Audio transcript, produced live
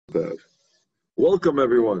Welcome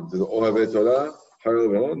everyone to the Ohavei Torah Higher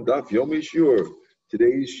Level Daf Yomi Shiur.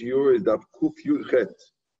 Today's Shiur is Daf Kuf Yud Chet. I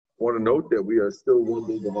want to note that we are still one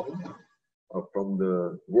day behind from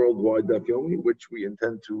the worldwide Daf Yomi, which we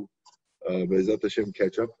intend to Be'ezat Hashem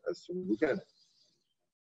catch up as soon as we can.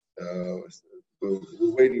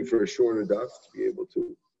 We're waiting for a shorter Daf to be able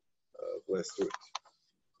to blast through it.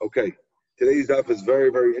 Okay, today's Daf is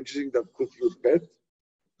very, very interesting. Daf Kuf Yud Chet.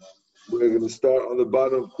 We're going to start on the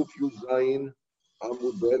bottom of Kuf Yud Zayin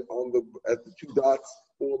Amud Bet at the two dots,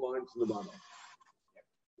 4 lines from the bottom.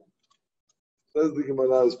 Says the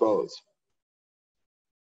Gemara as follows: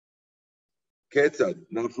 Ketzad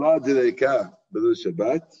Nafla Dileika B'Lil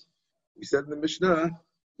Shabbat. We said in the Mishnah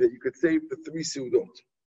that you could save the 3 seudot.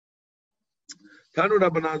 Tanu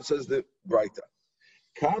Rabbanan says the Braita.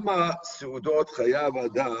 Kama seudot chayav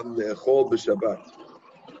adam le'echol b'Shabbat.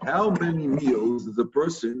 How many meals does a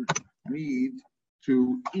person need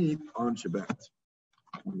to eat on Shabbat?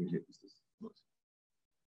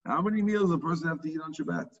 How many meals does a person have to eat on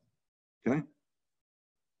Shabbat? Okay.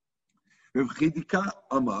 Rav Chidika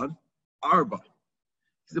Amar Arba.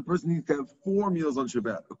 The person needs to have 4 meals on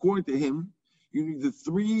Shabbat. According to him, you need the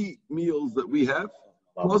 3 meals that we have,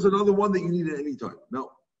 plus another one that you need at any time.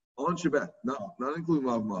 No, on Shabbat. No, not including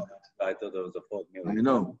Lav Mav. I thought there was a 4th meal. I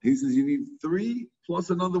know. He says you need 3 plus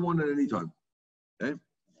another one at any time. Okay?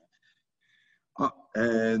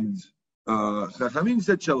 And Chachamim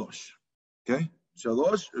said Shalosh. Okay?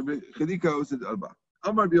 Shalosh, Chidika said Arba.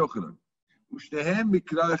 Amar B'Yochanan. Ushnehem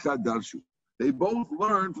Mikra Echad Darshu. They both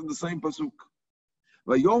learned from the same pasuk.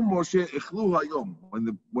 Vayom Moshe Echlu Hayom.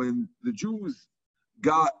 When the Jews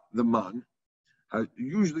got the man,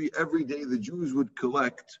 usually every day the Jews would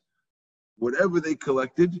collect whatever they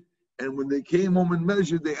collected, and when they came home and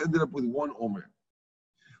measured, they ended up with 1 omer.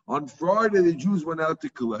 On Friday, the Jews went out to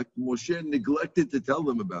collect. Moshe neglected to tell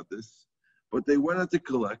them about this, but they went out to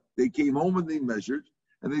collect. They came home and they measured,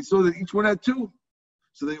 and they saw that each one had 2.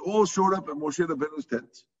 So they all showed up at Moshe Rabbeinu's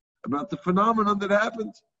tent about the phenomenon that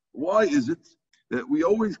happened. Why is it that we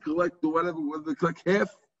always collect whether we collect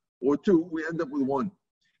half or 2, we end up with 1?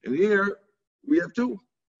 And here, we have 2.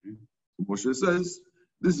 Moshe says,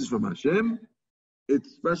 this is from Hashem.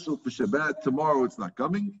 It's special for Shabbat. Tomorrow it's not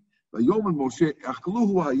coming. Vayom and Moshe,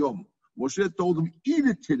 achluhu hayom. Moshe told him, eat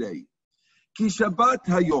it today. Ki Shabbat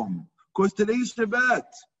hayom. Because today's Shabbat.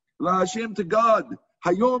 La Hashem to God.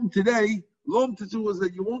 Hayom today. Lom tetu is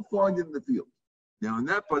that you won't find it in the field. Now in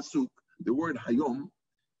that pasuk, the word hayom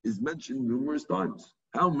is mentioned numerous times.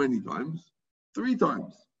 How many times? 3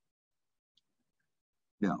 times.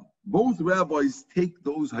 Now, both rabbis take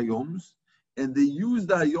those hayoms and they use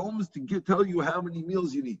the hayoms to tell you how many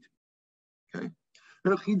meals you need. Okay?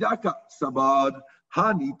 Chidaka sabad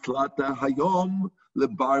hani tlata hayom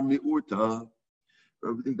lebar meurta.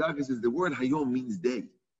 Chidaka says the word hayom means day.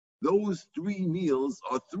 Those 3 meals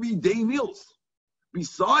are 3-day meals,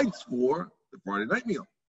 besides 4 the Friday night meal.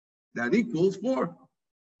 That equals 4.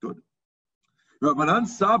 Good. Rabbanan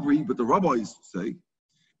Sabri, but the rabbis say,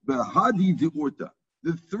 Behadi de Urta.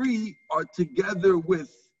 The 3 are together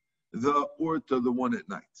with the Urta, the one at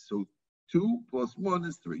night. So 2 plus 1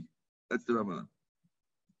 is 3. That's the Rabbanan.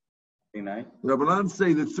 The Rabbanan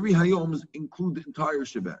say the 3 hayoms include the entire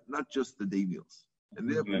Shabbat, not just the day meals. And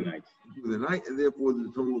therefore, the night, and therefore the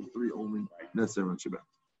total of 3 only necessary on Shabbat.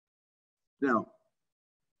 Now,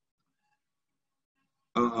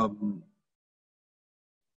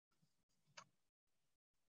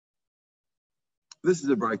 this is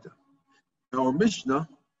a Braita. Our Mishnah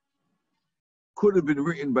could have been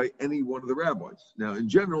written by any one of the rabbis. Now, in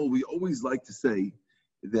general, we always like to say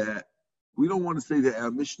that we don't want to say that our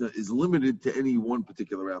Mishnah is limited to any one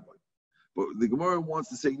particular rabbi. But the Gemara wants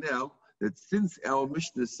to say now that since our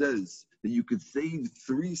Mishnah says that you could save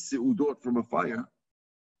 3 seudot from a fire,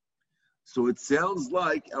 so it sounds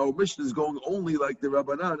like our Mishnah is going only like the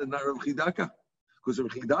Rabbanan and not Rav Chidaka. Because Rav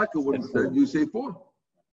Chidaka would have said you say 4.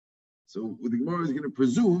 So the Gemara is going to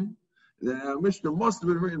presume that our Mishnah must have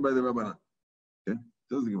been written by the Rabbanan. Okay?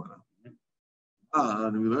 Tells the Gemara.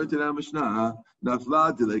 And we learned in our Mishnah, if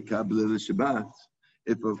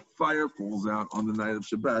a fire falls out on the night of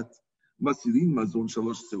Shabbat,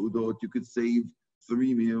 you could save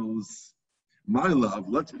 3 meals. My love,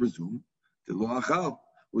 let's presume,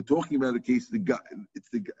 we're talking about a case the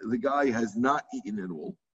guy has not eaten at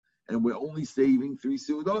all, and we're only saving 3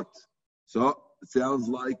 seudot. So it sounds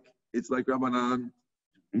like it's like Rabbanan.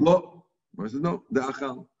 No, no,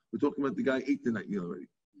 we're talking about the guy ate the night meal already.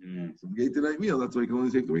 So if he ate the night meal, that's why he can only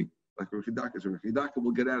save 3. Like Rav Chidaka. So Rav Chidaka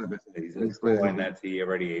will get out of it. When that's he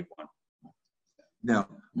already ate 1. Now,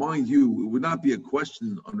 mind you, it would not be a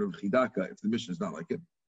question on Rav Chidaka if the Mishnah is not like him.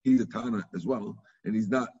 he's a Tana as well, and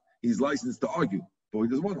he's licensed to argue, but he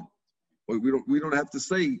doesn't want to. But we don't have to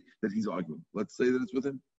say that he's arguing. Let's say that it's with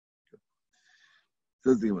him.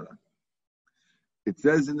 Says the Gemara. It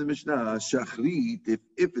says in the Mishnah, Shachrit, if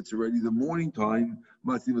it's already the morning time,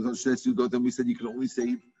 then we said you can only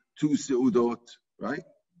save 2 seudot, right?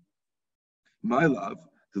 My love,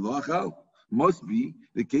 the must be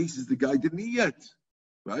the case is the guy didn't eat yet,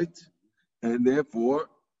 right? And therefore,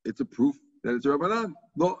 it's a proof that it's a Rabbanan.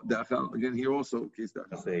 No, dachal. Again, here also, case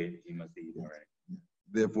dachal. Say he must eat already.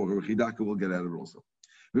 Therefore, Chidaka will get out of it also.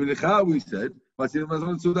 We said,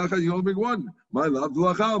 you only bring one. My love,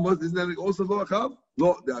 isn't that also Duachal?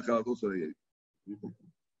 No, Duachal also they ate.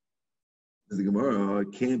 The Gemara,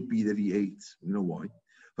 it can't be that he ate. You know why?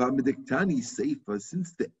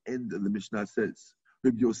 Since the end of the Mishnah says,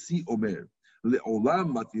 Rabbi Yossi Omer, Rabbi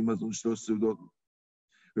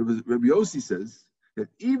Yossi says that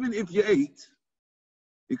even if you ate,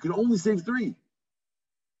 you can only save 3.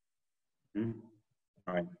 All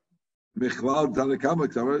right. It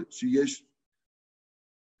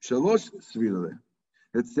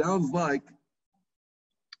sounds like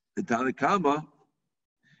the Tanakama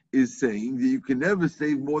is saying that you can never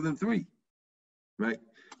save more than 3, right?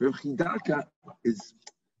 Rav Chidaka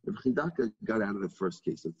got out of the first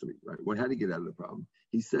case of 3, right? How did he get out of the problem?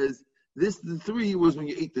 He says the 3 was when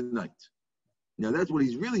you ate the night. Now that's what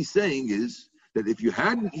he's really saying is that if you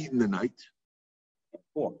hadn't eaten the night,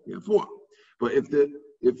 4. Yeah, 4. But if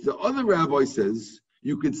the other rabbi says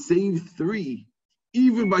you could save 3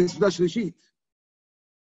 even by Seudah Shlishit,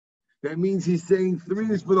 that means he's saying 3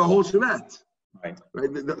 is for the whole Shabbat. Right.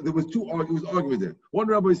 There was argument there. One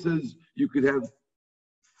rabbi says you could have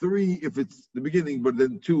 3 if it's the beginning, but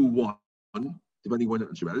then 2, 1, depending when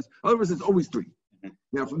Shabbat is. Other says always 3. Mm-hmm.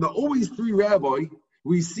 Now, from the always 3 rabbi,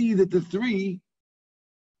 we see that the 3,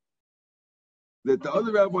 that the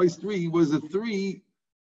other rabbi's 3 was a 3,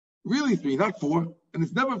 really 3, not 4, and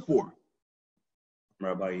it's never 4.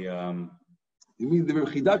 Rabbi, you mean the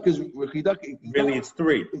Rechidak is really it's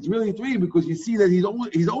 3. It's really 3 because you see that he's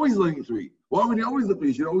always letting 3. Why would he always let 3?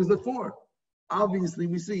 He should always let 4. Obviously,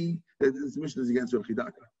 we see that this mission is against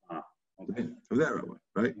Rechidak. Okay. Of that rabbi,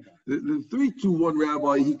 right? The 3-2-1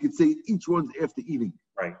 rabbi, he could say each one's after eating.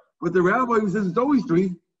 Right. But the rabbi who says it's always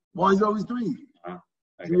 3, why is it always 3?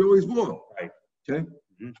 It's always 4. Right. Okay?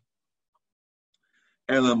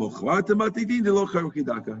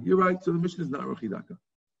 You're right. So the mission is not Rechidaka.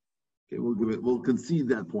 Okay, we'll concede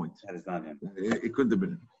that point. That is not him. It couldn't have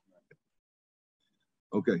been him.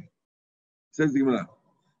 Okay. Says the Gemara.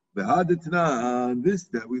 This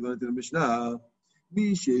that we learned in the Mishnah.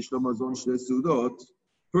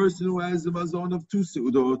 Person who has a mazon of 2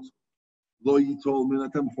 seudot, lo yitol min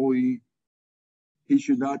hatamchoi, he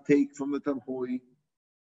should not take from the tamchoi.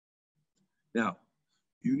 Now,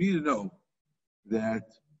 you need to know that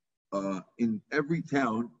in every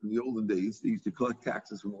town in the olden days, they used to collect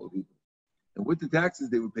taxes from all the people. And with the taxes,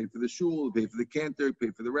 they would pay for the shul, pay for the cantor,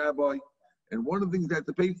 pay for the rabbi. And one of the things they had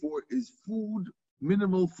to pay for is food,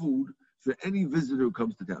 minimal food, for any visitor who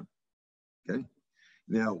comes to town. Okay?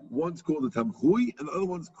 Now, one's called a tamchui, and the other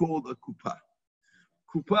one's called a kupa.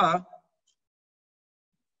 Kupa,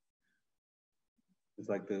 it's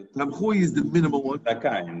like the tamchui is the minimal one. that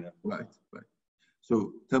kind. Right.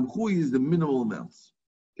 So tamchui is the minimal amounts.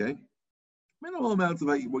 Okay? Minimal amounts of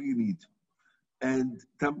what you need. And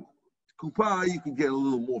kupa, you can get a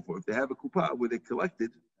little more for. If they have a kupa where they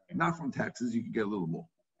collected, not from taxes, you can get a little more.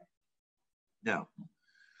 Now,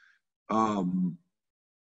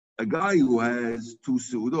 a guy who has 2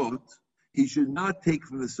 seudot, he should not take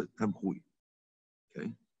from the tamchui.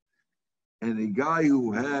 Okay? And a guy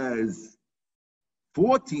who has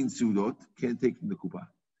 14 seudot can't take from the kupa.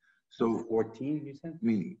 So 14, you said?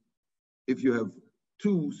 Meaning, if you have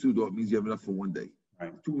 2 seudot, means you have enough for one day.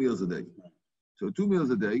 Right. 2 meals a day. So 2 meals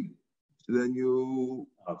a day, so then you...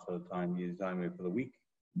 Also, time for the week.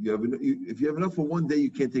 If you have enough for one day,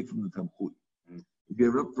 you can't take from the tamchui. If you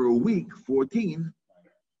have enough for a week, 14,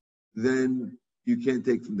 then you can't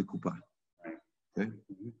take from the kupa. Okay?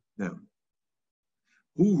 Now,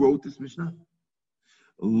 who wrote this Mishnah?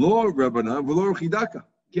 Lo Rabbanan v'lo Chidaka.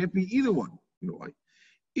 Can't be either one. You know why?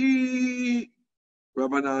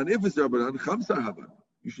 Rabbanan, if it's Rabbanan, Chamsa Haban.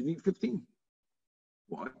 You should need 15.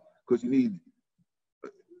 Why? Because you need,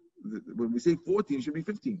 when we say 14, it should be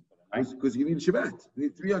 15. Because you need Shabbat. You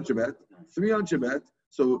need 3 on Shabbat. 3 on Shabbat.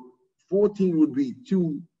 So 14 would be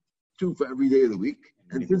 2 for every day of the week.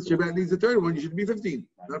 And since Shabbat needs a third one, you should be 15,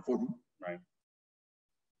 not 14. Right.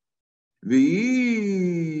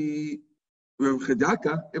 The Rav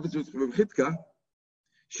Chidaka, if it's Rav Chidka,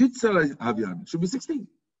 should be 16.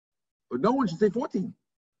 But no one should say 14.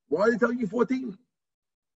 Why are they telling you 14?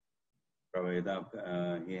 Probably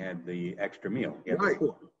he had the extra meal. He had Right.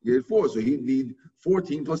 4. He had 4, so he'd need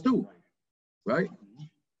 14 plus 2. Right?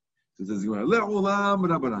 So it says, Le'olam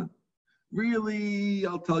Rabbanan. Really,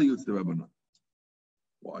 I'll tell you it's the Rabbanan.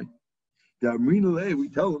 Why? We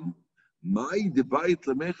tell him, my debayit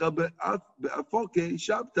lemecha be'afoke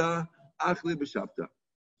shabta achle b'shabta.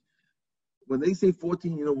 When they say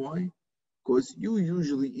 14, you know why? Because you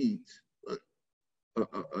usually eat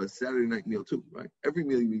a Saturday night meal too, right? Every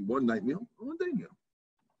meal you eat one night meal, one day meal.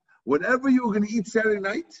 Whatever you're going to eat Saturday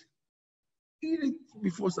night, eat it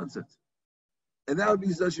before sunset. And that would be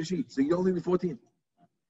Zashashit. So you only need 14.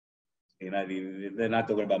 They're not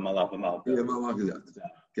talking about malach malach. Yeah, malach is out.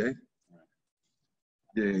 Okay?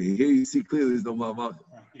 Yeah, here you see clearly there's no malach.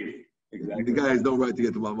 Exactly. The guy has no right to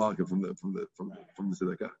get the malach from the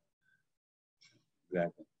tzedakah.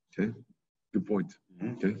 Exactly. Okay? Good point.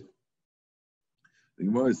 Mm-hmm. Okay? The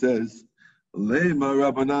Gemara says, Le'ma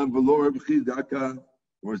Rabbanan v'lo Reb Chidaka.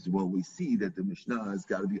 First of all, we see that the Mishnah has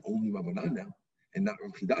got to be only Rabbanan now, and not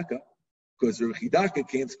Reb Chidaka, because Reb Chidaka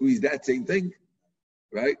can't squeeze that same thing,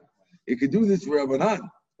 right? It could do this for Rabbanan,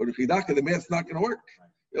 but Reb Chidaka, the math's not going to work.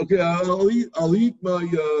 Okay, I'll eat my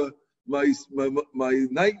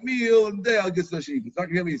night meal, and then I'll get Sashif. It's not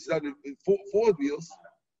going to be 4 meals.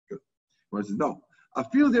 Gemara says, no. I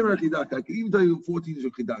feel there Reb Chidaka. I can even tell you 14 is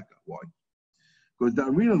Reb Chidaka. Why? Because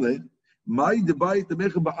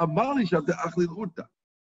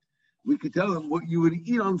we could tell him what you would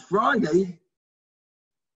eat on Friday,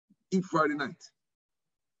 eat Friday night.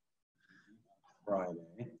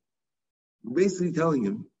 Friday. We're basically telling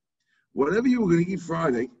him, whatever you were going to eat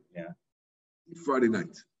Friday, eat Friday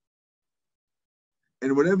night.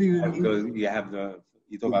 And whatever you eat, you have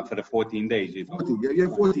you talk about for the 14 days. 14, yeah,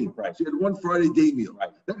 14. Right. So you had one Friday day meal.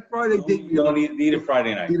 Right. That Friday day meal. You only eat it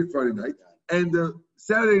Friday night. Eat it Friday night. And the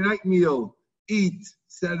Saturday night meal, eat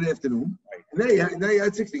Saturday afternoon. Right. And now you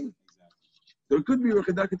had 16. So it could be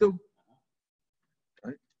Rechidaka too.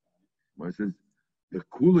 Right? Well, it says, we're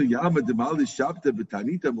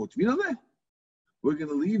going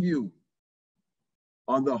to leave you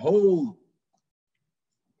on the whole,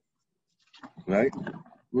 right?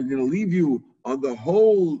 We're going to leave you on the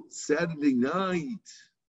whole Saturday night.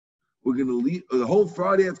 We're going to leave the whole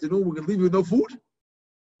Friday afternoon. We're going to leave you with no food.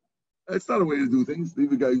 That's not a way to do things.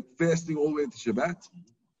 Leave a guy fasting all the way into Shabbat.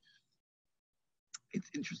 It's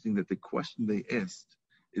interesting that the question they asked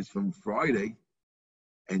is from Friday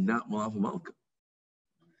and not Malav Malka.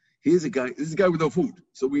 Here's a guy, this is a guy with no food.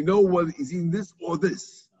 So we know whether he's eating this or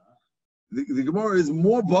this. The Gemara is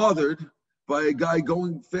more bothered by a guy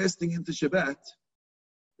going fasting into Shabbat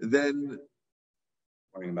than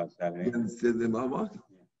worrying about Saturday. Than Malav Malka.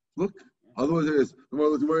 Look, otherwise there is. The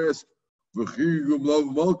Gemara is,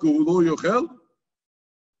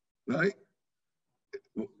 right?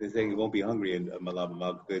 They're saying he won't be hungry in Malav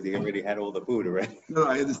Malka because he already had all the food already. No,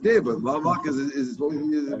 I understand, but Malav Malka is supposed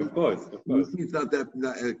to be. Of course. It's not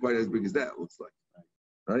quite as big as that. Looks like,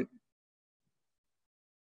 right?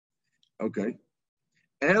 Okay.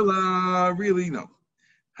 Ella, really no.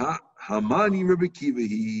 Hamani Rebbe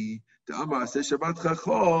Kivahi the Amar says Shabbat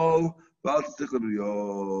Chachol Bal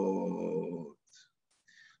Tzichariyot.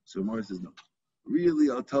 So Mara says no. Really,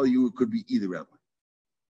 I'll tell you, it could be either rabbi.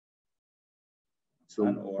 So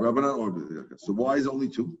Rabbanan or so why is only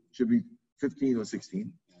 2? Should be 15 or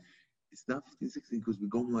 16. It's not 15, 16 because we're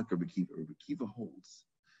going like Rabbi Kiva. Rabbi Kiva holds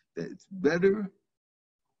that it's better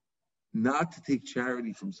not to take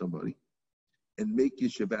charity from somebody and make your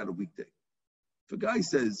Shabbat a weekday. If a guy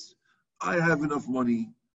says, I have enough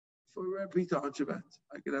money for a pita on Shabbat,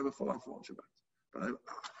 I could have a falafel on Shabbat, but I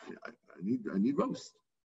need roast.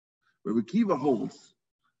 Rabbi Kiva holds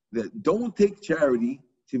that don't take charity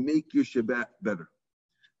to make your Shabbat better.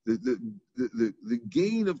 The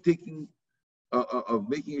gain of taking of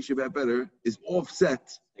making your Shabbat better is offset.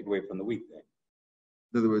 Take away from the weekday.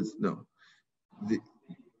 In other words, no. The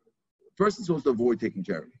person's supposed to avoid taking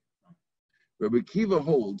charity. Rabbi Kiva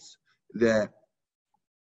holds that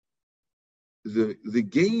the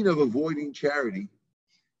gain of avoiding charity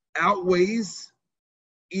outweighs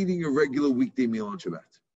eating a regular weekday meal on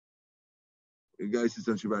Shabbat. The guy says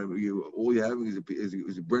on Shabbat, all you're having is a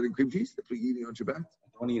bread and cream cheese. That's what you're eating on Shabbat.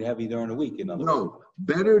 Don't eat heavy during the week. No,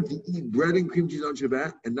 better to eat bread and cream cheese on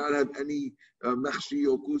Shabbat and not have any machshi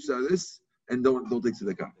or kusa this, and don't take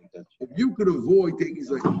tzedakah. If you could avoid taking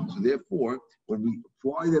tzedakah, so therefore, when we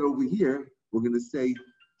apply that over here, we're going to say,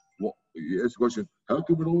 well, you ask the question, how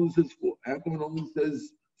come it only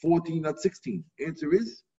says 14, not 16? Answer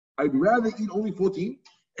is, I'd rather eat only 14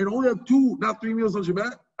 and only have 2, not 3 meals on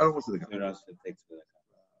Shabbat. I don't want tzedakah. You don't have to take tzedakah.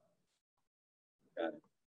 Got it.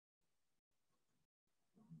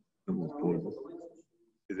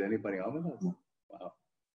 Is anybody on with us? Wow.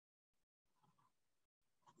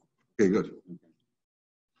 Okay, good.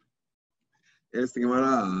 Ask the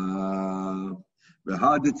Gemara.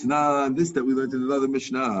 This that we learned in another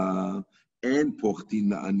Mishnah. And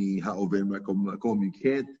pochtin ani ha'over makom makom. You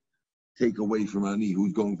can't take away from ani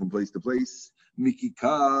who's going from place to place.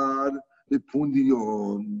 Mikikar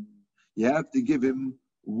lepundion. You have to give him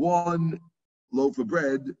one loaf of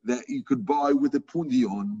bread that you could buy with a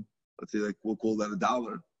pundion. Let's say, like, we'll call that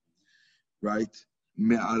 $1, right?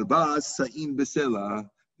 Me'arba sa'in besela.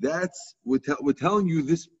 That's we're telling you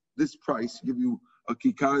this price. Give you a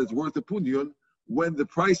kikar that's worth a pundion when the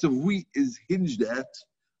price of wheat is hinged at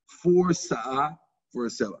 4 sa'ah for a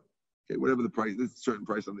seller. Okay, whatever the price, there's a certain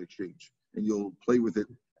price on the exchange, and you'll play with it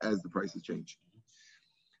as the prices change.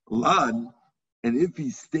 Lan, and if he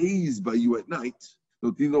stays by you at night, you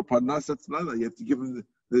have to give him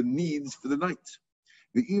the needs for the night.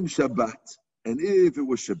 The im Shabbat, and if it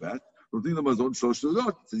was Shabbat,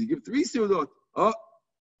 so you give 3 seudot. Oh,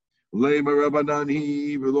 lema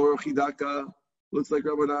Rabbanani v'lo Rechidaka. Looks like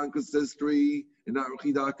Rabbanan because it says 3 and not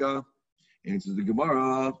Rechidaka. Answers the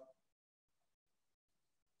Gemara.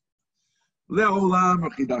 Le'olam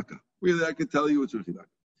Rechidaka. Really, I can tell you it's Rechidaka.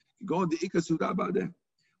 You go into Ika Suda about there.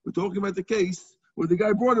 We're talking about the case where the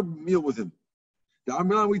guy brought a meal with him. The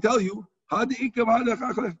Amran, we tell you,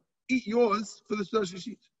 eat yours for the Suda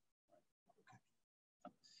Shishit.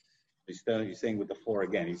 You're saying with the 4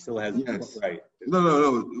 again. He still has, yes. Right.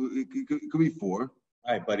 No. It could be 4.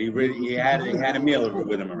 Right, but he had a meal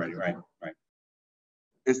with him already. Right.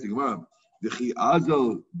 Yes, the Gemara.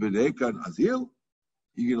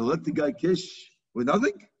 You're gonna let the guy kish with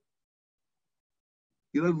nothing?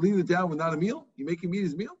 You let him leave it down without a meal? You make him eat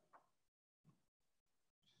his meal?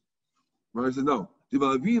 Mara said, no.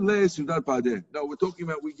 No, we're talking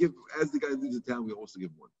about we give, as the guy leaves the town, we also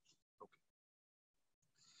give one. Okay.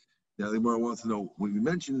 Now the Mara wants to know, when we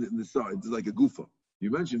mentioned it in the side, it's like a gufa.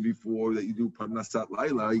 You mentioned before that you do parnasat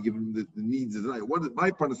laila, you give him the needs of the night. What is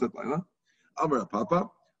my parnasat laila? Amar Papa,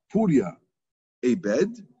 puria, a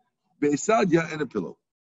bed, be'esadya, and a pillow.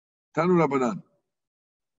 Tanu Rabbanan.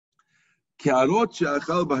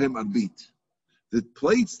 The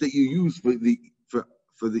plates that you use for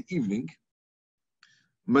the evening,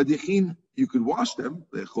 madichin, you could wash them.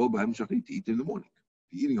 To eat in the morning.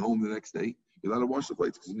 If you're eating home the next day, you're allowed to wash the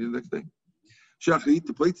plates because you need the next day. Shachrit,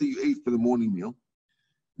 the plates that you ate for the morning meal,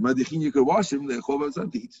 madichin, you could wash them. To eat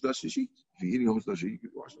sudah shishit. If you're eating home sudah shishit, you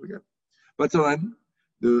could wash them again. But the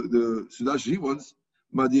sudah shishit ones,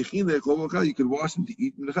 madichin you could wash them to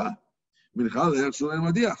eat mincha. Mincha le'echshul and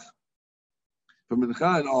madiach. From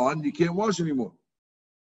mincha and on, you can't wash anymore.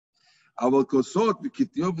 Aval kosot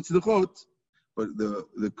v'kitniot v'tzedachot, but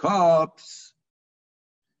the cups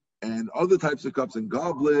and other types of cups and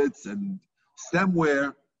goblets and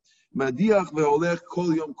stemware, madiach ve'olech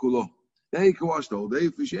kol yom kulo. Then you can wash the whole day.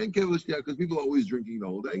 Because people are always drinking the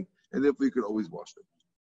whole day, and therefore you could always wash them.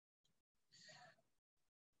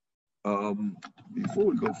 Before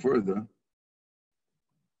we go further,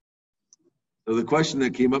 so the question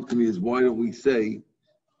that came up to me is, why don't we say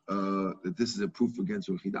that this is a proof against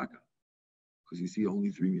Rechidaka? Because you see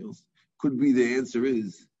only 3 meals. Could be the answer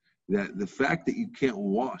is that the fact that you can't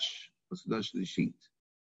wash a Sudash Shishit,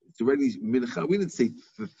 it's already mincha. We didn't say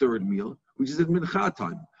the 3rd meal. We just said mincha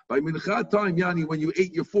time. By mincha time, Yani, when you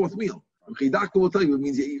ate your 4th meal. Rechidaka will tell you it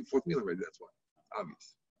means you ate your 4th meal already. That's why.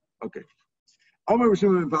 Obvious. Okay. Amar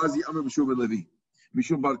Rishon ben Pazi, Amar Rishon ben Levi,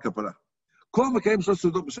 Rishon bar Kapara. Kol Mekayim Shlosh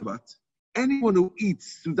Sudot b'Shabbat. Anyone who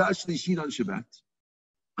eats Sudash Shishit on Shabbat,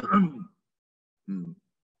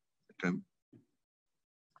 okay.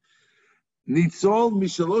 Nitzol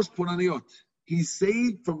Mishalosh Punaniot. He's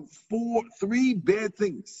saved from 3 bad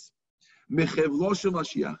things. Mechevlosh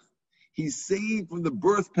Mashiach. He's saved from the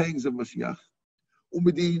birth pangs of Mashiach.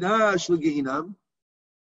 Umedina Shel Gehinam.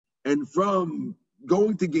 And from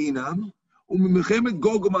going to Gehinam. Umemechemet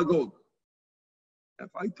Gog Magog.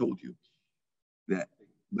 If I told you that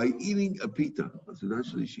by eating a pita,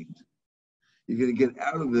 you're going to get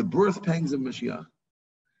out of the birth pangs of Mashiach,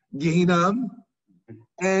 Gehinam,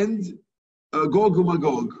 and Gog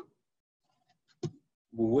Magog.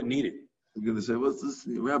 We wouldn't eat it. You're going to say, what's this?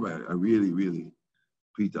 Rabbi, I really,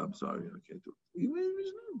 pita, I'm sorry, I can't do it.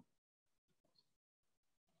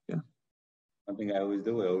 Yeah. One thing I always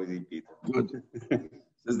do, I always eat pita. Good.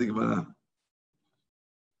 Says the Gemara.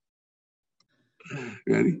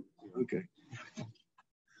 Ready? Okay. I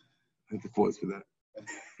have to pause for that.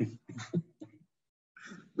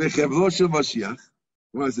 Mashiach.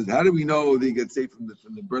 Well, says, how do we know they get saved from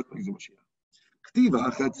the birthplace of Mashiach?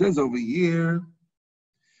 K'tivach, it says over here,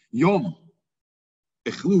 Yom.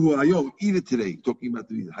 Echluhu hayom, eat it today. Talking about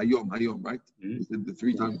the hayom, right? The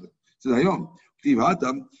 3 times. It says hayom. Ktiv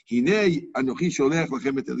hatam, hinei anochi sholech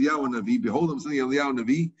lachem et Eliyahu Navi. Behold, I'm sending Eliyahu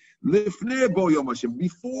Navi lifnei bo yom Hashem,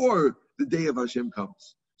 before the day of Hashem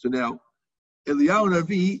comes. So now, Eliyahu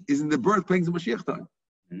Navi is in the birth pangs of Mashiach time.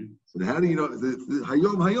 So how do you know the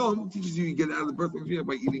hayom teaches you get out of the birth pangs of Mashiach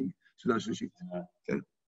by eating Sudash Rishit. Okay.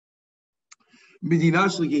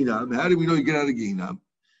 Midinash Gehinam. How do we know you get out of Gehinam?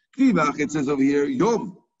 K'tivach, it says over here,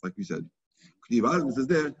 Yom, like we said. K'tivach, it says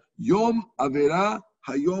there, Yom Avera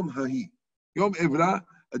Hayom Hahi. Yom Evra,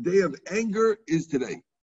 a day of anger is today.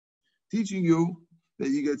 Teaching you that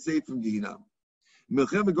you get saved from Gehinam.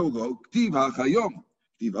 Melchem Gog, K'tivach Hayom.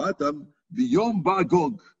 K'tivatam, V'Yom Ba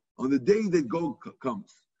Gog, on the day that Gog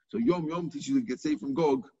comes. So Yom teaches you to get saved from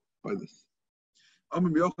Gog by this.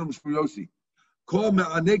 Amar Yochanan Shmuyosi. Call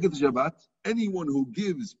me'aneg the Shabbat, anyone who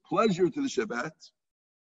gives pleasure to the Shabbat,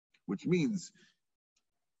 which means,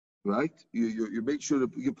 right, you make sure to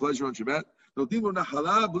give pleasure on Shabbat.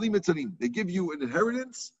 They give you an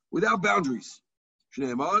inheritance without boundaries.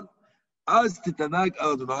 Shneimad, az titanag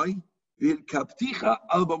al Adonai, v'ilkapticha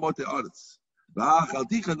al bamot ha'aretz,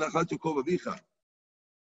 v'achalticha nachat Yaakov avicha.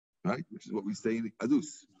 Right, which is what we say in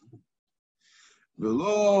Adus.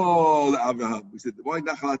 V'lo Abraham. We said, why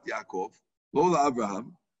nachat Yaakov? Lo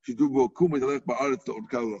Abraham. To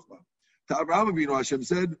Abraham Avinu, Hashem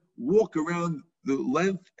said, walk around the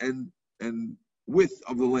length and width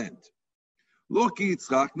of the land. Lo ki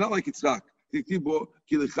Yitzchak, not like Yitzchak.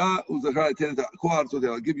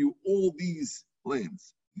 I'll give you all these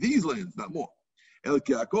lands, not more. El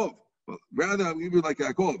ki Yaakov, but rather I'm giving you like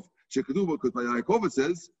Yaakov. Because by Yaakov it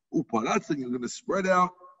says, Uparatzin, you're going to spread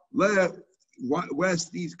out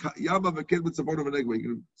west, east, Yama, Veked, with Sabot of Negva. You're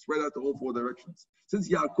going to spread out to all 4 directions. Since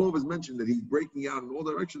Yaakov has mentioned that he's breaking out in all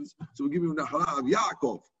directions, so we'll give you Nahala of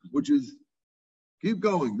Yaakov, which is keep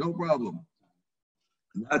going, no problem.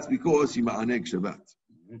 And that's because you ma'aneg Shabbat.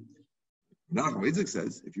 Nachum Yitzchak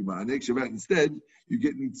says, if you ma'aneg Shabbat instead, you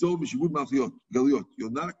get nitzol mishivud ma'chiyot, galiot.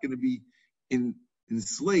 You're not going to be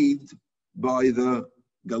enslaved by the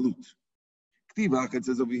galut. K'tivach, it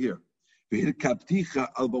says over here, like we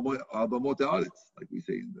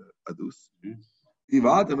say in the Adus. And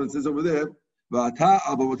it says over there,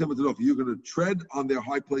 you're going to tread on their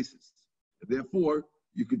high places. And therefore,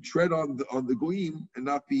 you could tread on the goyim and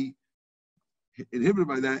not be inhibited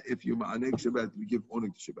by that if you ma'aneg Shabbat, you give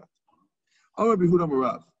oneg to Shabbat. Amar Bihud Amar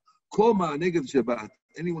Rav, Kol ma'aneg Shabbat,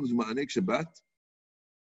 anyone who's ma'aneg Shabbat,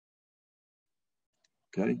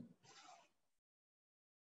 okay?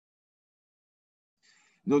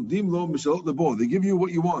 No dim lo mishalot lebo. They give you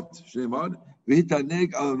what you want. Shneimad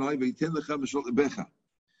v'hitaneg Adonai v'yiten lecha mishalot lebecha.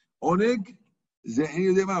 Oneg ze ein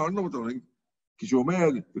yodei ma. I don't know what oneg.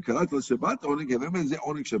 Kishomer v'karat l'Shabbat oneg hevemen ze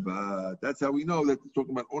oneg Shabbat. That's how we know that it's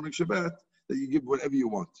talking about oneg Shabbat, that you give whatever you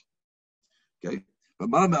want. Okay, but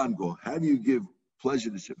ma me'ango, how do you give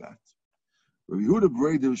pleasure to Shabbat? Rabbi Yehuda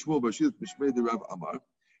Berei de Shmuel Bashir Mishmei de Rav Amar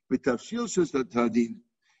v'tavshil shesat hadin.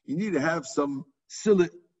 You need to have some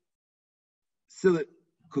silit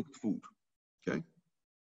cooked food, okay?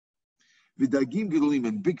 V'dagim gedolim,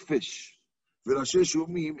 and big fish, v'rashei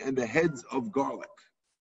shumim, and the heads of garlic.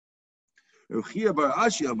 Even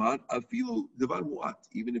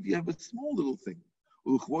if you have a small little thing,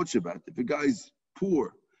 if a guy's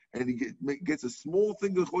poor and he gets a small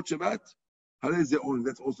thing of Shabbat,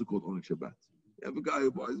 that's also called Oneg Shabbat. You have a guy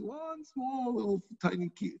who buys one small little tiny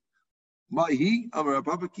kid.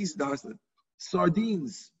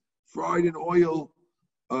 Sardines fried in oil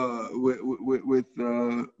with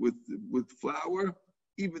flour,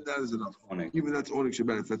 even that is enough. Even that's Oneg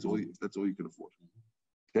Shabbat if that's all you can afford.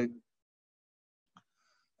 Okay,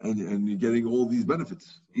 and you're getting all these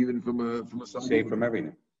benefits, even from a save from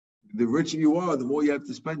everything. The richer you are, the more you have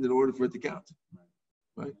to spend in order for it to count.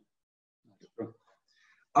 Right?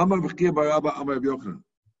 Amar B'chir Baraba Amar Yochanan.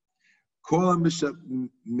 Kol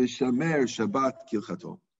mishamer Shabbat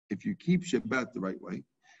kilchato. If you keep Shabbat the right way,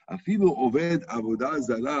 afilu oved avodah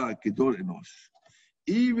zara kedor enosh.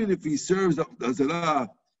 Even if he serves avodah zara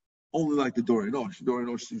only like the Dor Enosh. Dor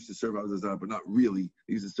Enosh used to serve avodah zara, but not really.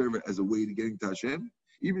 He used to serve it as a way to getting to Hashem.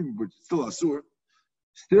 Even but still asur.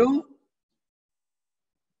 Still,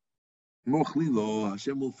 mochlilo,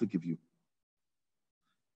 Hashem will forgive you.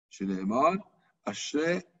 Shneimar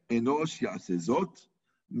Ashrei Enosh Yasezot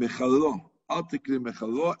Mechallo. Al tikri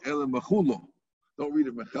Mechallo ele Mechulo. Don't read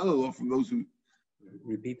it Mechallo from those who.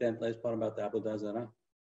 Repeat that last part about the avodah zara.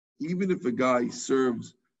 Even if a guy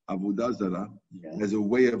serves avodah zara as a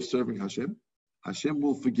way of serving Hashem, Hashem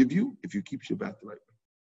will forgive you if you keep Shabbat the right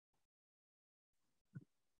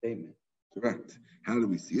way. Amen. Correct. How do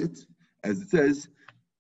we see it? As it says,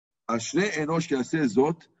 Ashre enosh yaseh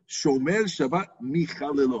zot shomer Shabbat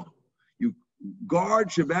michalelo. You guard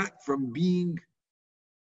Shabbat from being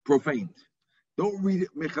profaned. Don't read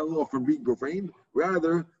it mechalelo from being profaned.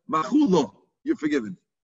 Rather, machulo, you're forgiven.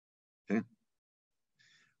 Okay.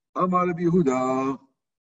 Amar Rabbi Yehuda,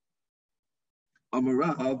 Amar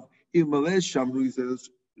Rav, ilmaleh shamru, he says,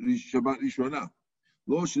 Shabbat Rishona.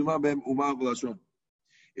 Lo shema behem umah v'lashon.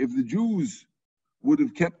 If the Jews would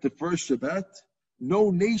have kept the first Shabbat,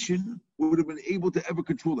 no nation would have been able to ever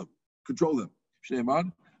control them. The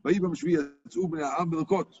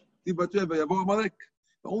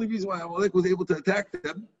only reason why Amalek was able to attack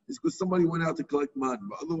them is because somebody went out to collect man.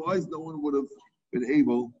 But otherwise, no one would have been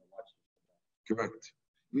able. Correct.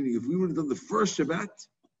 Meaning, if we would have done the first Shabbat,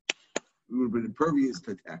 we would have been impervious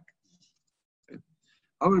to attack.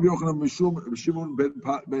 You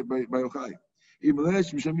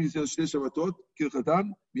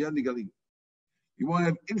want to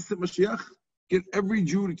have instant Mashiach? Get every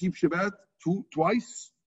Jew to keep Shabbat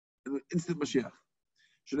twice, and an instant Mashiach.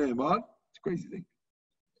 Shnei Amar, it's a crazy thing.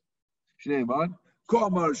 Shnei Amar, Ko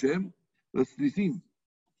Amar Hashem, L'Slisim.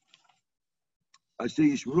 Asher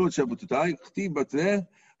Yishmeru et Shabbototai, Chtiv Batreh,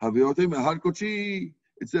 Haveyotem Ehar Kochi.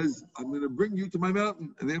 It says, I'm going to bring you to my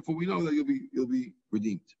mountain, and therefore we know that you'll be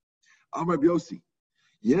redeemed. Amar Biosi,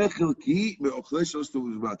 Yechelki me'ochlei shalosh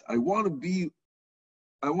Shabbat. I want to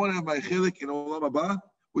have my chelik in Olam Haba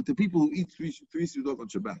with the people who eat three sudot on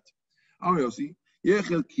Shabbat. Amar Biosi,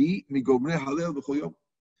 Yechelki migomrei Halel b'chol yom.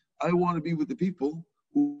 I want to be with the people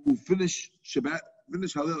who finish Shabbat,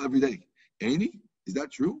 finish Halel every day. Any? Is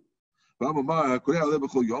that true?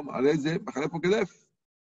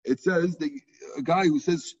 It says a guy who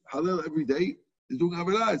says Halel every day is doing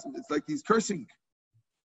Avodah. It's like he's cursing.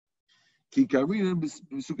 We're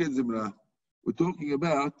talking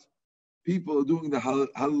about people are doing the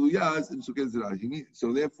Hallelujahs in Sukkot Zerah.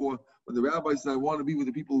 So therefore, when the rabbi says, I want to be with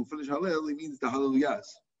the people who finish Hallel, he means the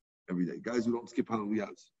Hallelujahs every day. Guys who don't skip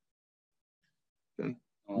Hallelujahs. Okay?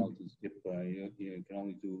 To skip, you can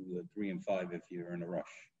only do 3 and 5 if you're in a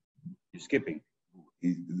rush. You're skipping.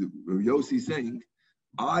 Yossi's saying,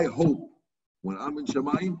 I hope when I'm in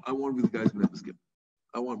Shamayim, I want to be the guys who never skip.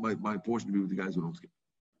 I want my portion to be with the guys who don't skip.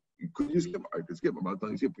 Could you skip? I could skip. I'm not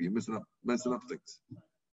telling you skip, but you're messing up things.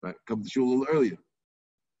 Right? Come to shul a little earlier.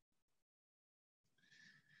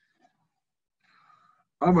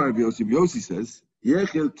 Amar Yossi. Yossi says,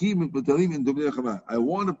 I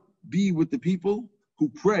want to be with the people who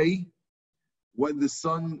pray when the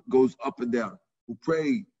sun goes up and down, who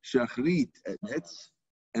pray Shachrit at Netz,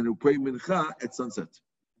 and who pray Mincha at sunset.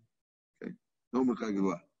 Okay? No Mincha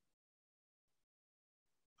Gedolah.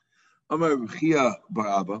 Amar Chia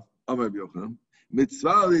Bar Abba, Amar Yochanan,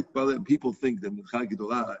 Mitzvah Litpalel, people think that Mincha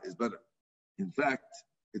Gedolah is better. In fact,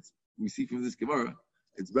 we see from this Gemara,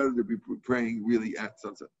 it's better to be praying really at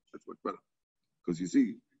sunset. That's much better. Because you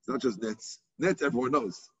see, it's not just Netz. Netz, everyone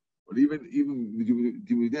knows. But even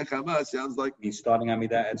Dimudei Chama sounds like... He's starting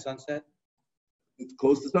Amidah at sunset? It's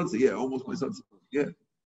close to sunset, yeah, almost by sunset. Yeah.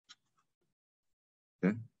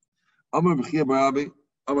 Okay. Amar B'chia Barabi,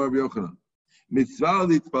 Amar B'yochanan. Mitzvah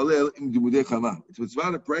litpalel im dimudei chama. It's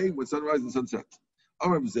mitzvah to pray when sunrise and sunset.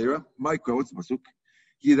 Amar B'zeira, Micro, what's the pasuk?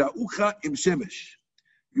 Yiraucha im shemesh.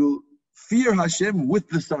 You'll fear Hashem with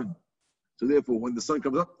the sun. So therefore, when the sun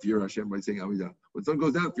comes up, fear Hashem by saying Amidah. When the sun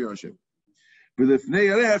goes down, fear Hashem. B'lefnei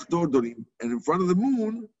yarech dor dorim. And in front of the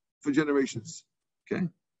moon, for generations. Okay?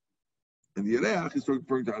 And the Yerech is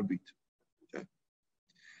referring to Arbit. Okay.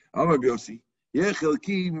 Amar B'Yossi,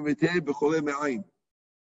 Yechelki mimeteh b'cholei me'ayin.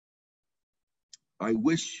 I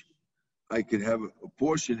wish I could have a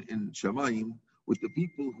portion in Shamayim with the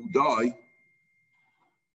people who die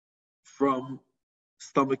from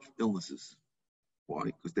stomach illnesses.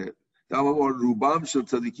 Why? Because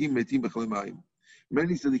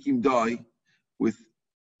many tzaddikim die with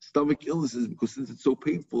stomach illnesses because since it's so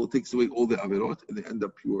painful, it takes away all the averot and they end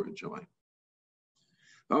up pure in Shamayim.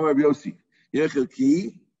 I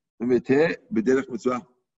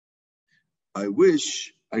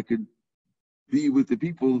wish I could be with the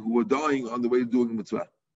people who are dying on the way to doing a mitzvah.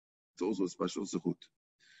 It's also a special zechut.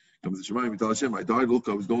 Comes to Shemayim, tell Hashem, I died, look,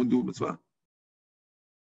 I was going to do a mitzvah.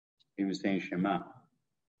 He was saying Shema.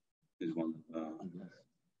 Is one.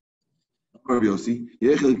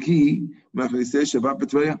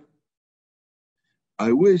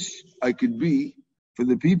 I wish I could be for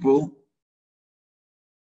the people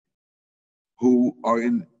who are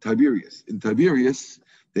in Tiberias. In Tiberias,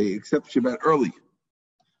 they accept Shabbat early.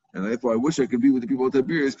 And therefore, I wish I could be with the people of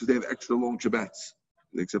Tiberias because they have extra long Shabbats.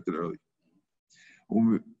 They accept it early.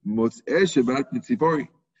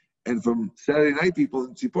 And from Saturday night people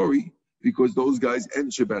in Tzipori, because those guys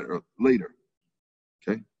end Shabbat later.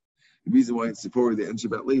 Okay? The reason why in Sipori they end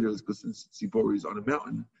Shabbat later is because since Sipori is on a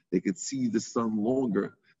mountain, they could see the sun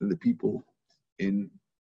longer than the people on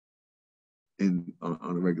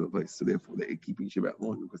a regular place. So therefore they're keeping Shabbat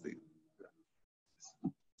longer because they.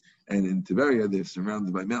 And in Tiberia, they're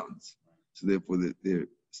surrounded by mountains. So therefore they're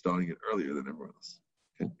starting it earlier than everyone else.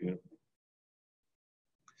 Okay? Yeah.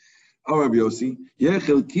 I want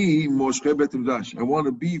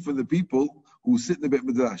to be for the people who sit in the Bet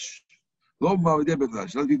Midrash. Not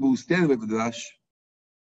the people who stand in the Bet Midrash,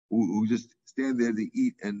 who just stand there to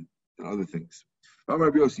eat and other things. I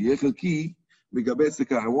want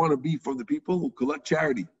to be from the people who collect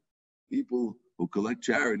charity. People who collect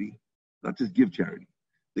charity, not just give charity.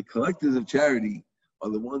 The collectors of charity are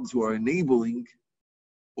the ones who are enabling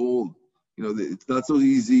all. It's not so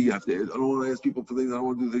easy. I don't want to ask people for things. I don't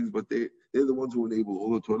want to do things, but they're the ones who enable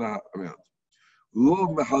all the Torah around.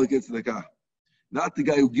 Not the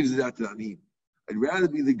guy who gives it out to the Anim. I'd rather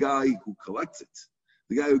be the guy who collects it.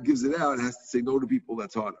 The guy who gives it out has to say no to people.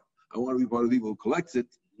 That's harder. I want to be part of the people who collects it,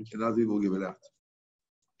 and other people give it out.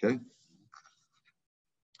 Okay.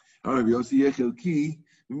 I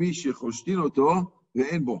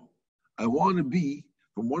want to be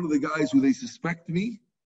from one of the guys who they suspect me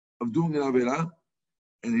of doing an Avera,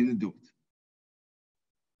 and he didn't do it.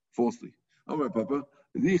 Falsely. Amar Papa,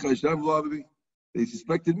 they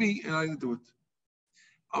suspected me, and I didn't do it.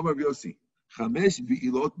 Amar Yossi, Chamesh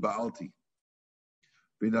bi'ilot ba'alti.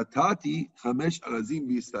 Benatati Chamesh arazim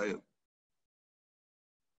b'Yisrael.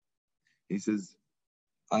 He says,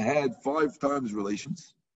 I had 5 times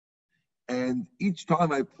relations, and each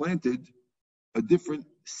time I planted a different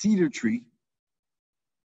cedar tree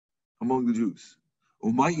among the Jews.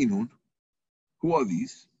 Umayinun, who are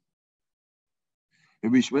these?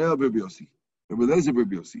 Rabbi Ishmael Rabbi Yossi, Rabbi Lezer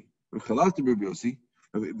Rabbi Yossi, Rabbi Chalat Rabbi Yossi,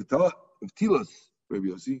 Rabbi Tilas Rabbi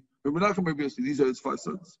Yossi, Rabbi Menachem Rabbi Yossi. These are his 5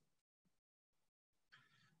 sons.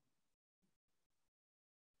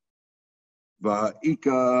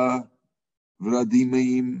 Va'ika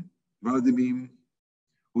Vladimim,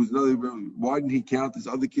 who's another. Why didn't he count this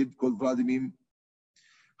other kid called Vladimim?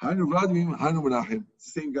 Hainu Vladimim, Hainu Menachem.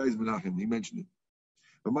 It's the same guy as Menachem. He mentioned it.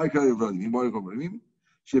 But my kind of Vladimim, why do you call him Vladimim?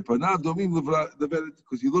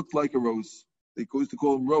 Because he looked like a rose. They used to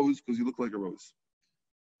call him Rose because he looked like a rose.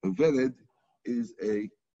 A Vered is a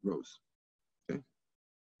rose. Okay.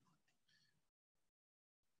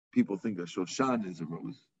 People think that Shoshan is a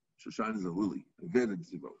rose. Shoshan is a lily. A Vered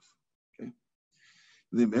is a rose. Okay.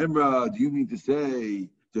 The Memra, do you mean to say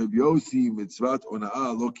Rabbi Yossi mitzvat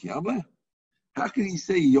ona'ah lo kiyamle? How can he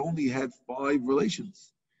say he only had 5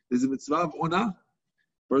 relations? There's a mitzvah of ona'ah.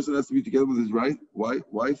 Person has to be together with his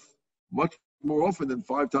wife much more often than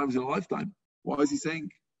 5 times in a lifetime. Why is he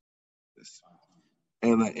saying this?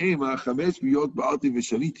 And there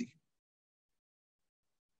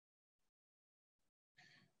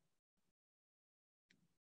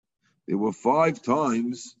were 5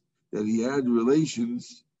 times that he had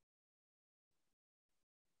relations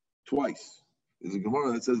twice. There's a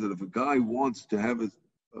Gemara that says that if a guy wants to have a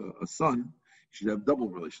son, he should have double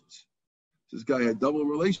relations. So this guy had double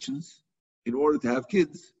relations in order to have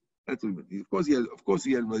kids. That's what he meant. Of course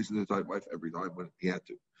he had relations with his wife every time when he had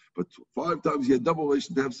to. But 5 times he had double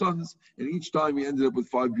relations to have sons, and each time he ended up with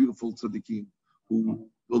 5 beautiful tzaddikim who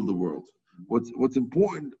build the world. What's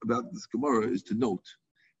important about this Gemara is to note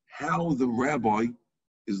how the rabbi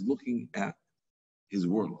is looking at his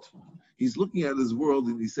world. He's looking at his world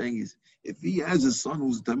and he's saying, if he has a son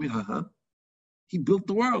who's Tamir Chacham, he built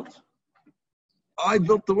the world. I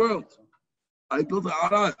built the world. I built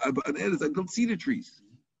I built cedar trees.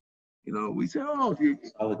 We say, if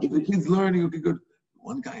the kid's learning, okay, good.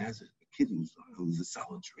 One guy has a kid who's a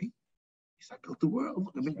solid tree. He said, I built the world.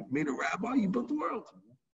 Look, I made a rabbi, you built the world.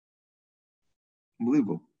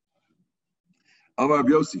 Unbelievable. Amar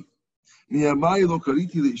Yossi. Miyamai lo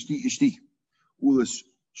kariti ishti. Ula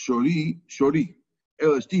shori.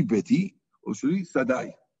 El ishti beti. Ula shori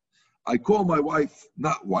sadai. I call my wife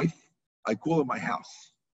not wife. I call her my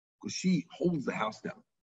house. Because she holds the house down.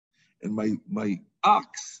 And my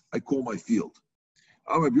ox, I call my field.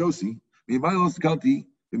 Amar Yossi.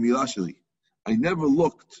 I never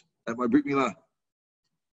looked at my Brit Milah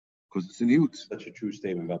because it's in Yut. Such a true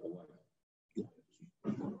statement about the wife.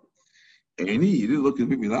 And he didn't look at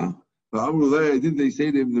Brit Milah. Didn't they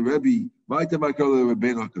say to him, the Rebbe, he never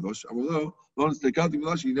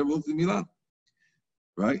looked at Milah.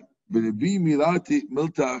 Right?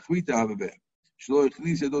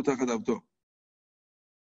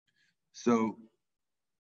 So,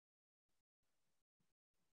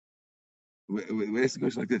 we ask a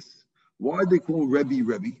question like this. Why do they call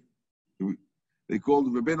Rebbe? They called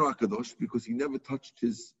him Rabbeinu HaKadosh because he never touched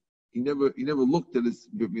his, he never looked at his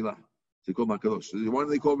Brit Milah. So they called him HaKadosh. So why do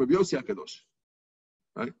they call him Rabbi Yossi HaKadosh?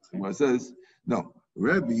 Right? So it says, no,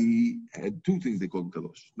 Rabbi had two things they called him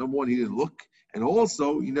Kadosh. Number one, he didn't look, and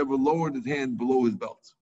also he never lowered his hand below his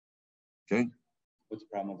belt. Okay? What's the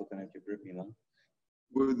problem with looking at your Brit Milah?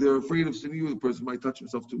 Where they're afraid of sinning, the person might touch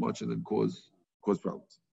himself too much and then cause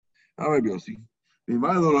problems. All right, Yossi.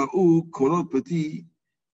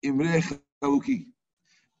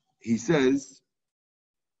 He says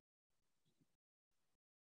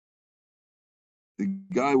the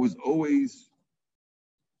guy was always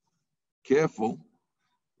careful.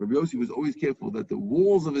 Rabbi Yossi was always careful that the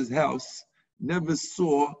walls of his house never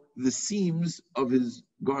saw the seams of his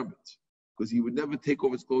garment, because he would never take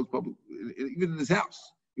off his clothes publicly, even in his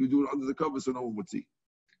house. He would do it under the cover so no one would see.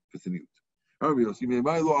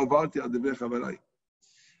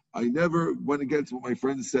 I never went against what my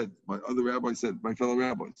friends said, my other rabbis said, my fellow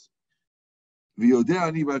rabbis. I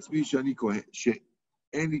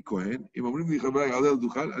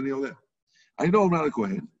know I'm not a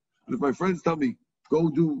Kohen, but if my friends tell me, go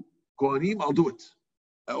do Kohanim, I'll do it.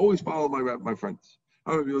 I always follow my friends.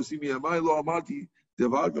 I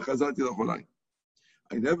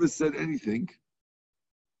never said anything,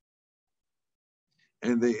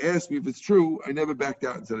 and they asked me if it's true. I never backed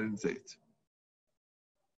out and said I didn't say it.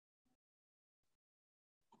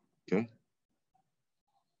 Okay?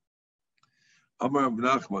 Amar Rav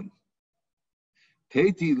Nachman,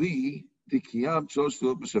 Teiti li dikiyam shlosh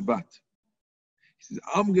sudot b'Shabbat. He says,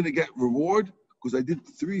 I'm going to get reward because I did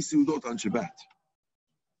 3 sudot on Shabbat.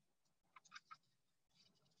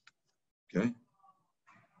 Okay?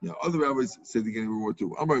 Now, other rabbis said they're getting reward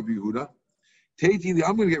too. Amar Rabbi Yehuda, Teiti li,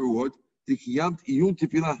 I'm going to get reward. Dikiyam iyun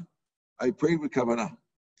tefillah. I prayed with kavanah.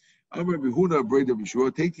 Amar Rabbi Yehuda, prayed Rabbi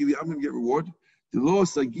Yeshua. Teiti li, I'm going to get reward. Delo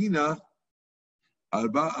sagina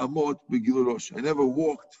alba amot begilur rosh. I never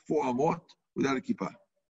walked 4 amot without a kippah.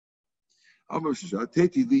 Amar Shishah,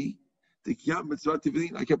 Teiti li, dikiyam mitzvah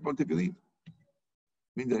tefillin. I kept on tefillin.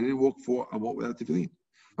 Means I didn't walk 4 amot without tefillin.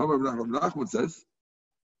 Amar Rav Nachman says,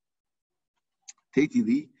 Teiti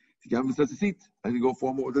li, dikiyam mitzvah tzitzit. I didn't go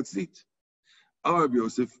 4 amot without tzitzit. Amar Rabbi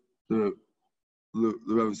Yosef, the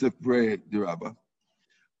Rabbi Yosef prayed the Rabbah.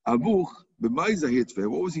 Abuch b'may zahitve.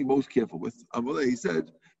 What was he most careful with? Amalei, he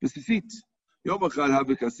said, b'tzitzit. Yom echad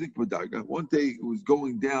havekasik b'darga. One day he was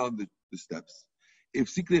going down the steps. If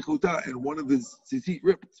sikle chuta and one of his tzitzit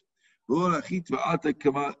ripped,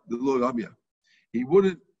 he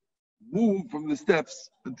wouldn't move from the steps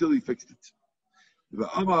until he fixed it.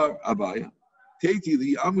 Amar Abaya, Teiti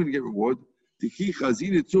li, I'm going to get reward.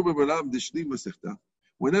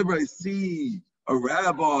 Whenever I see a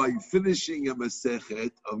rabbi finishing a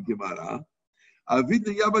Masechet of Gemara, I'll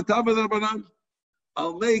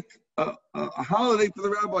make a holiday for the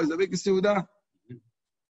rabbis. I'll make a Seudah.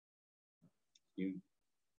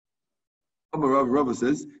 Rava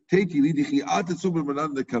says, Teiti li dichi atatzum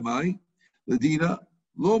b'manan lekamai ladina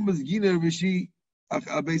lo mezgina rishi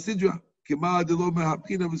abei sidra kema de lo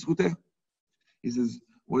mehapchina v'zchuteh. He says,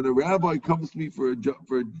 when a rabbi comes to me for a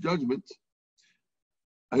judgment,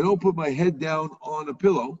 I don't put my head down on a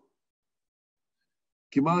pillow.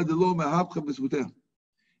 Kema de lo mehapchina v'zchuteh.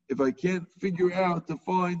 If I can't figure out to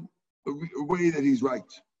find a way that he's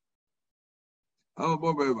right. How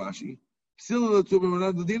about Rashi? Psila l'atzum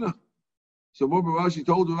b'manan ladina. So Rashi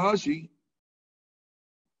told Rashi,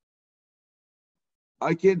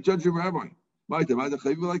 I can't judge a rabbi. He said,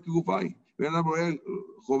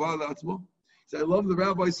 I love the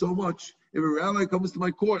rabbi so much. If a rabbi comes to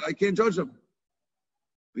my court, I can't judge him.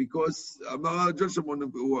 Because I'm not allowed to judge someone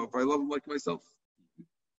if I love him like myself.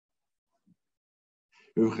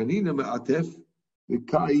 Okay,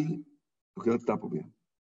 let's stop over here.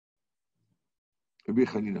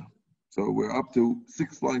 So we're up to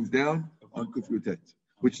 6 lines down on Kuf Yutet,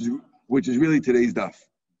 which is really today's daf.